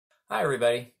Hi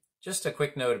everybody, just a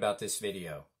quick note about this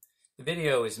video. The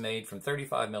video is made from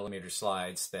 35mm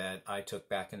slides that I took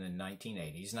back in the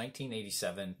 1980s,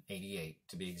 1987, 88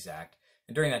 to be exact.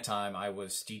 And during that time I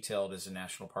was detailed as a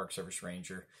National Park Service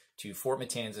Ranger to Fort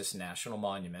Matanzas National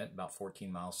Monument, about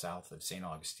 14 miles south of St.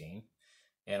 Augustine,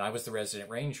 and I was the resident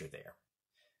ranger there.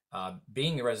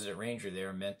 Being the resident ranger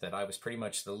there meant that I was pretty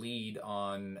much the lead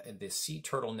on the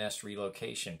Seaturtle nest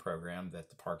relocation program that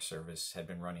the Park Service had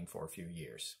been running for a few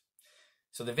years.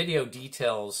 So the video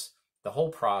details the whole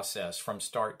process from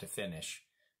start to finish.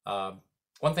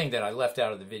 One thing that I left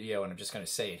out of the video, and I'm just going to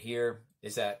say it here,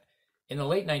 is that in the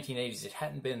late 1980s, it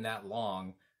hadn't been that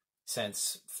long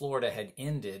since Florida had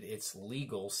ended its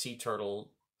legal sea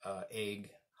turtle egg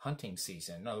hunting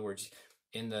season. In other words,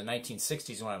 in the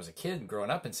 1960s, when I was a kid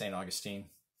growing up in St. Augustine,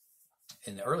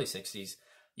 in the early 60s,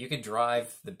 you could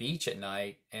drive the beach at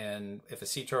night, and if a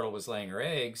sea turtle was laying her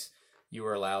eggs, you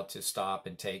were allowed to stop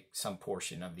and take some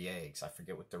portion of the eggs. I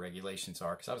forget what the regulations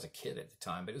are because I was a kid at the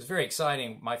time, but it was very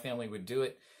exciting. My family would do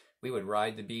it. We would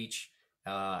ride the beach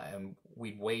and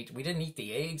we'd wait. We didn't eat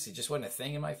the eggs. It just wasn't a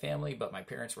thing in my family, but my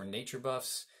parents were nature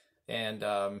buffs, and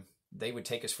they would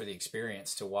take us for the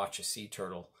experience to watch a sea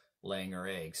turtle laying her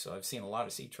eggs. So I've seen a lot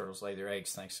of sea turtles lay their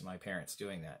eggs thanks to my parents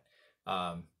doing that.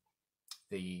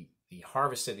 The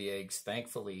harvest of the eggs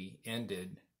thankfully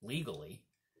ended legally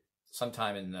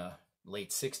sometime in the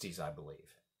late 60s, I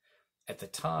believe. At the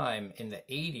time, in the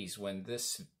 80s, when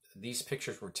these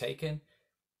pictures were taken,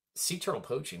 sea turtle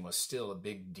poaching was still a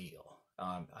big deal.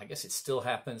 I guess it still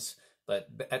happens, but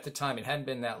at the time it hadn't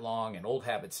been that long, and old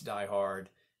habits die hard,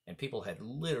 and people had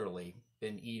literally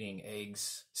been eating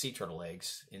eggs, sea turtle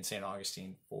eggs, in St.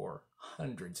 Augustine for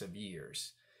hundreds of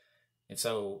years. And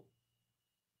so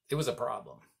it was a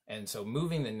problem. And so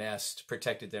moving the nest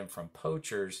protected them from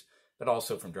poachers, but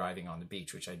also from driving on the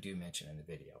beach, which I do mention in the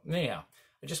video. Anyhow,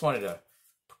 I just wanted to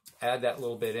add that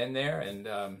little bit in there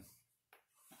and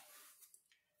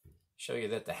show you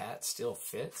that the hat still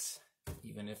fits,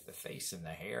 even if the face and the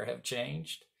hair have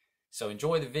changed. So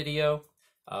enjoy the video.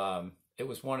 It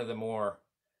was one of the more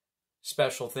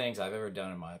special things I've ever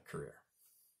done in my career.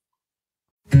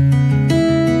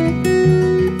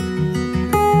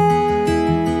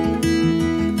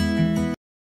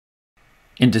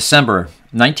 In December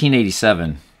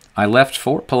 1987, I left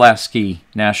Fort Pulaski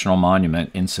National Monument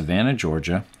in Savannah,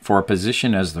 Georgia, for a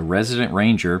position as the resident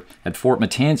ranger at Fort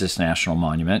Matanzas National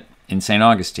Monument in St.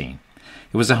 Augustine.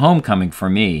 It was a homecoming for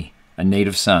me, a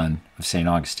native son of St.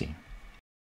 Augustine.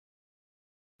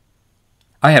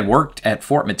 I had worked at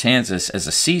Fort Matanzas as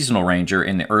a seasonal ranger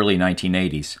in the early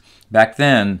 1980s. Back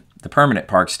then, the permanent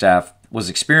park staff was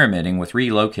experimenting with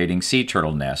relocating sea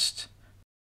turtle nests.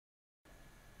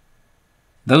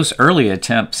 Those early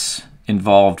attempts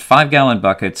involved 5-gallon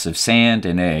buckets of sand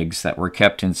and eggs that were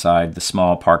kept inside the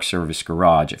small Park Service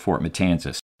garage at Fort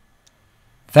Matanzas.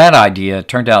 That idea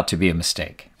turned out to be a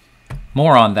mistake.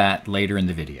 More on that later in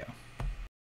the video.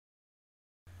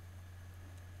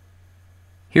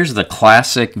 Here's the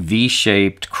classic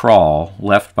V-shaped crawl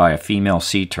left by a female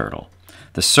sea turtle.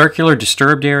 The circular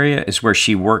disturbed area is where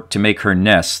she worked to make her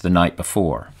nest the night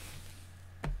before.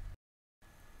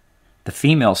 The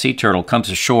female sea turtle comes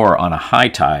ashore on a high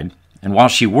tide, and while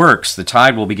she works, the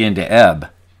tide will begin to ebb.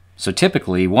 So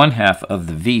typically, one half of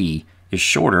the V is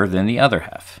shorter than the other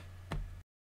half.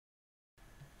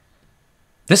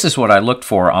 This is what I looked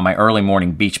for on my early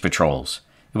morning beach patrols.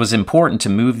 It was important to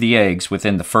move the eggs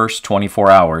within the first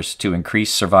 24 hours to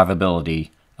increase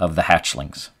survivability of the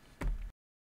hatchlings.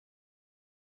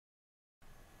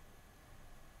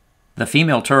 The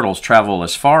female turtles travel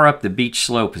as far up the beach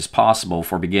slope as possible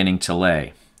for beginning to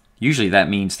lay. Usually that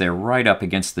means they're right up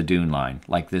against the dune line,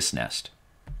 like this nest.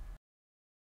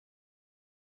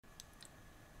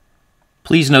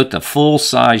 Please note the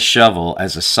full-size shovel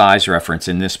as a size reference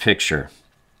in this picture.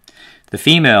 The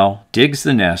female digs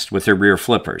the nest with her rear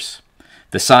flippers.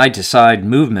 The side-to-side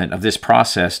movement of this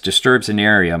process disturbs an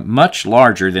area much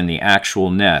larger than the actual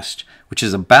nest, which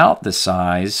is about the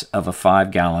size of a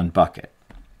 5-gallon bucket.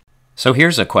 So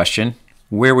here's a question.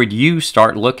 Where would you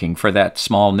start looking for that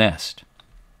small nest?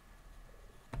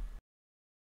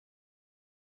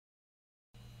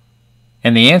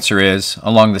 And the answer is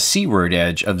along the seaward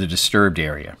edge of the disturbed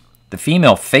area. The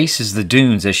female faces the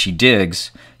dunes as she digs,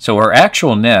 so her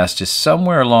actual nest is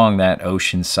somewhere along that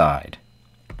ocean side.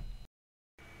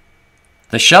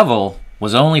 The shovel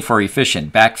was only for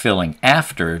efficient backfilling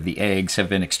after the eggs have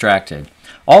been extracted.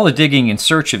 All the digging in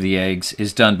search of the eggs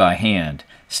is done by hand.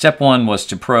 Step 1 was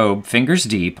to probe fingers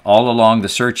deep all along the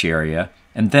search area,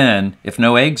 and then, if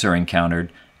no eggs are encountered,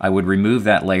 I would remove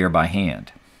that layer by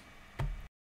hand.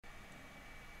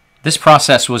 This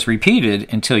process was repeated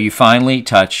until you finally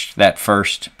touched that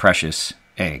first precious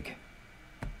egg.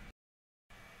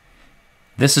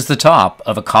 This is the top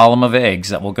of a column of eggs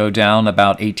that will go down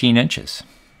about 18 inches.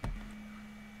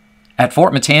 At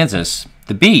Fort Matanzas,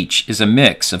 the beach is a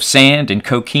mix of sand and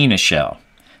coquina shell.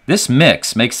 This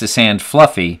mix makes the sand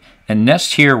fluffy, and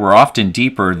nests here were often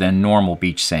deeper than normal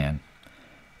beach sand.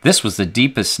 This was the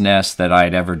deepest nest that I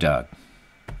had ever dug.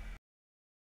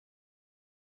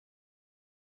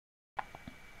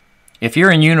 If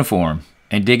you're in uniform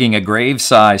and digging a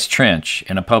grave-sized trench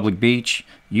in a public beach,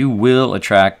 you will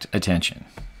attract attention.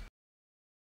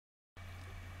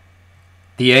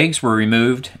 The eggs were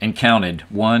removed and counted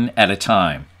one at a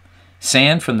time.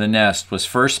 Sand from the nest was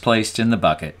first placed in the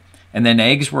bucket, and then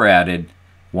eggs were added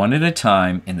one at a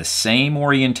time in the same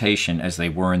orientation as they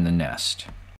were in the nest.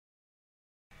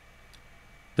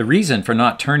 The reason for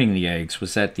not turning the eggs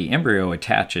was that the embryo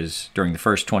attaches during the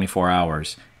first 24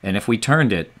 hours, and if we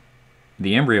turned it,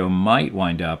 the embryo might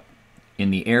wind up in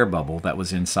the air bubble that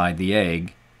was inside the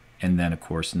egg, and then, of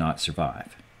course, not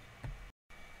survive.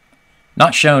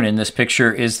 Not shown in this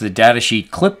picture is the datasheet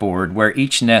clipboard where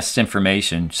each nest's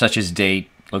information, such as date,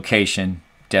 location,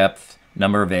 depth,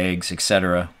 number of eggs,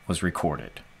 etc., was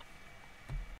recorded.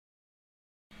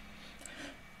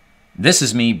 This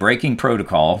is me breaking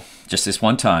protocol, just this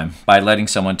one time, by letting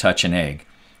someone touch an egg.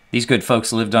 These good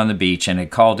folks lived on the beach and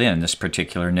had called in this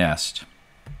particular nest.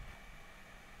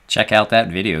 Check out that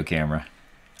video camera.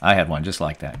 I had one just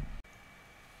like that.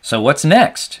 So what's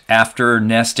next after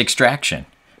nest extraction?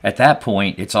 At that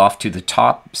point, it's off to the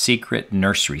top secret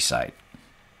nursery site.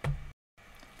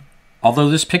 Although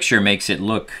this picture makes it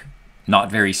look not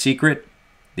very secret,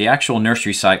 the actual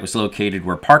nursery site was located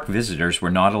where park visitors were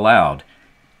not allowed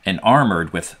and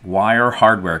armored with wire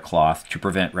hardware cloth to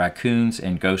prevent raccoons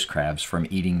and ghost crabs from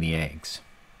eating the eggs.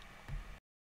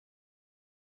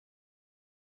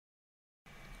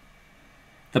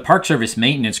 The Park Service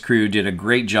maintenance crew did a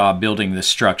great job building this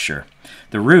structure.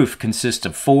 The roof consists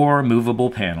of 4 movable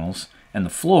panels, and the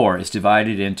floor is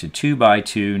divided into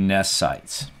 2x2 nest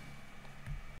sites.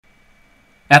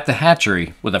 At the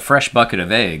hatchery, with a fresh bucket of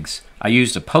eggs, I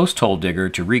used a post hole digger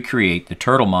to recreate the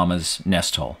turtle mama's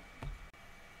nest hole.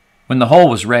 When the hole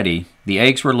was ready, the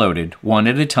eggs were loaded one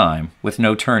at a time with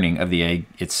no turning of the egg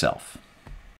itself.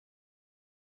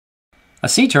 A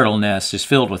sea turtle nest is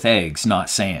filled with eggs, not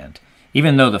sand.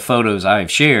 Even though the photos I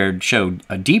have shared showed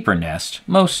a deeper nest,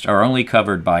 most are only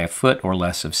covered by a foot or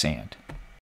less of sand.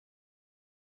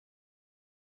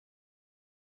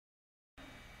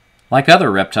 Like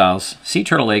other reptiles, sea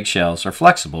turtle eggshells are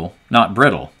flexible, not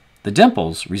brittle. The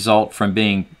dimples result from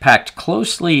being packed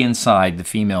closely inside the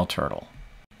female turtle.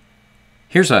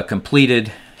 Here's a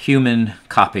completed human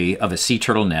copy of a sea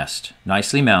turtle nest,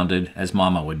 nicely mounted as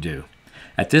Mama would do.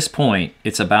 At this point,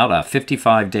 it's about a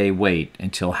 55-day wait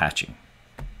until hatching.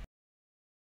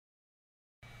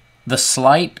 The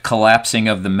slight collapsing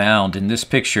of the mound in this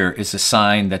picture is a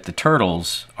sign that the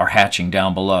turtles are hatching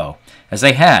down below. As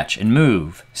they hatch and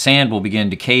move, sand will begin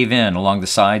to cave in along the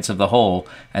sides of the hole,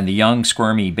 and the young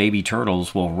squirmy baby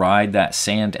turtles will ride that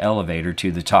sand elevator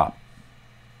to the top.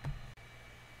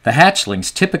 The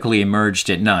hatchlings typically emerged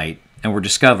at night and were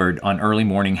discovered on early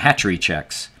morning hatchery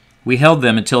checks. We held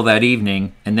them until that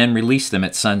evening and then released them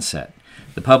at sunset.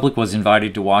 The public was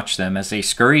invited to watch them as they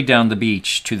scurried down the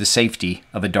beach to the safety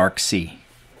of a dark sea.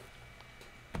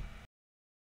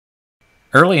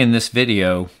 Early in this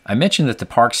video, I mentioned that the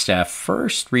park staff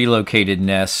first relocated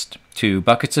nests to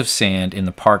buckets of sand in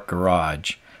the park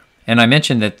garage, and I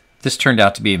mentioned that this turned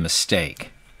out to be a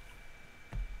mistake.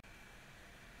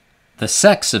 The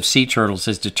sex of sea turtles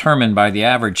is determined by the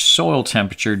average soil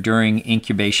temperature during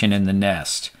incubation in the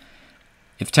nest.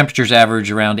 If temperatures average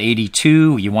around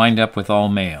 82, you wind up with all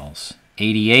males.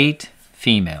 88,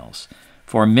 females.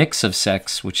 For a mix of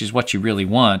sex, which is what you really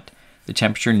want, the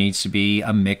temperature needs to be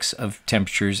a mix of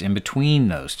temperatures in between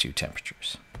those two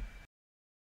temperatures.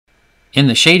 In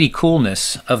the shady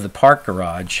coolness of the park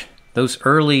garage, those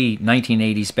early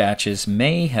 1980s batches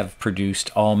may have produced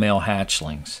all-male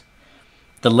hatchlings.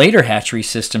 The later hatchery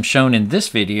system shown in this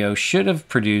video should have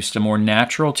produced a more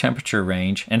natural temperature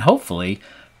range and hopefully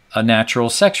a natural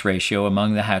sex ratio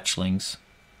among the hatchlings.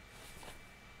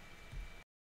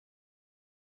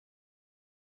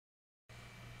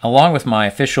 Along with my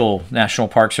official National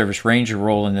Park Service Ranger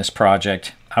role in this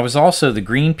project, I was also the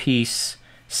Greenpeace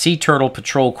Sea Turtle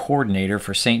Patrol Coordinator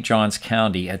for St. Johns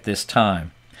County at this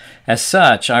time. As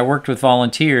such, I worked with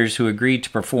volunteers who agreed to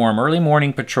perform early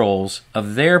morning patrols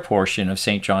of their portion of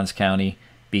St. Johns County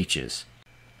beaches.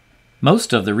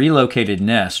 Most of the relocated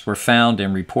nests were found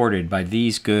and reported by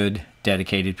these good,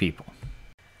 dedicated people.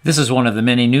 This is one of the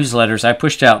many newsletters I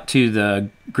pushed out to the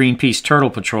Greenpeace turtle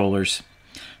patrollers.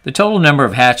 The total number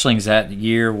of hatchlings that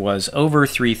year was over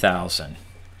 3,000.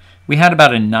 We had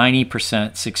about a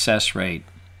 90% success rate.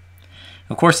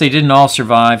 Of course, they didn't all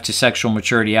survive to sexual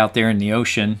maturity out there in the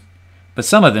ocean, but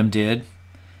some of them did.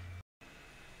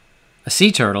 A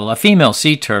sea turtle, a female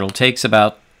sea turtle, takes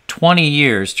about 20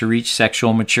 years to reach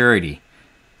sexual maturity.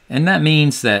 And that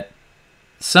means that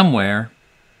somewhere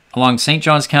along St.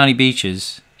 Johns County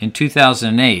beaches in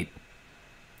 2008,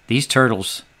 these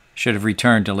turtles should have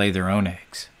returned to lay their own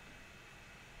eggs.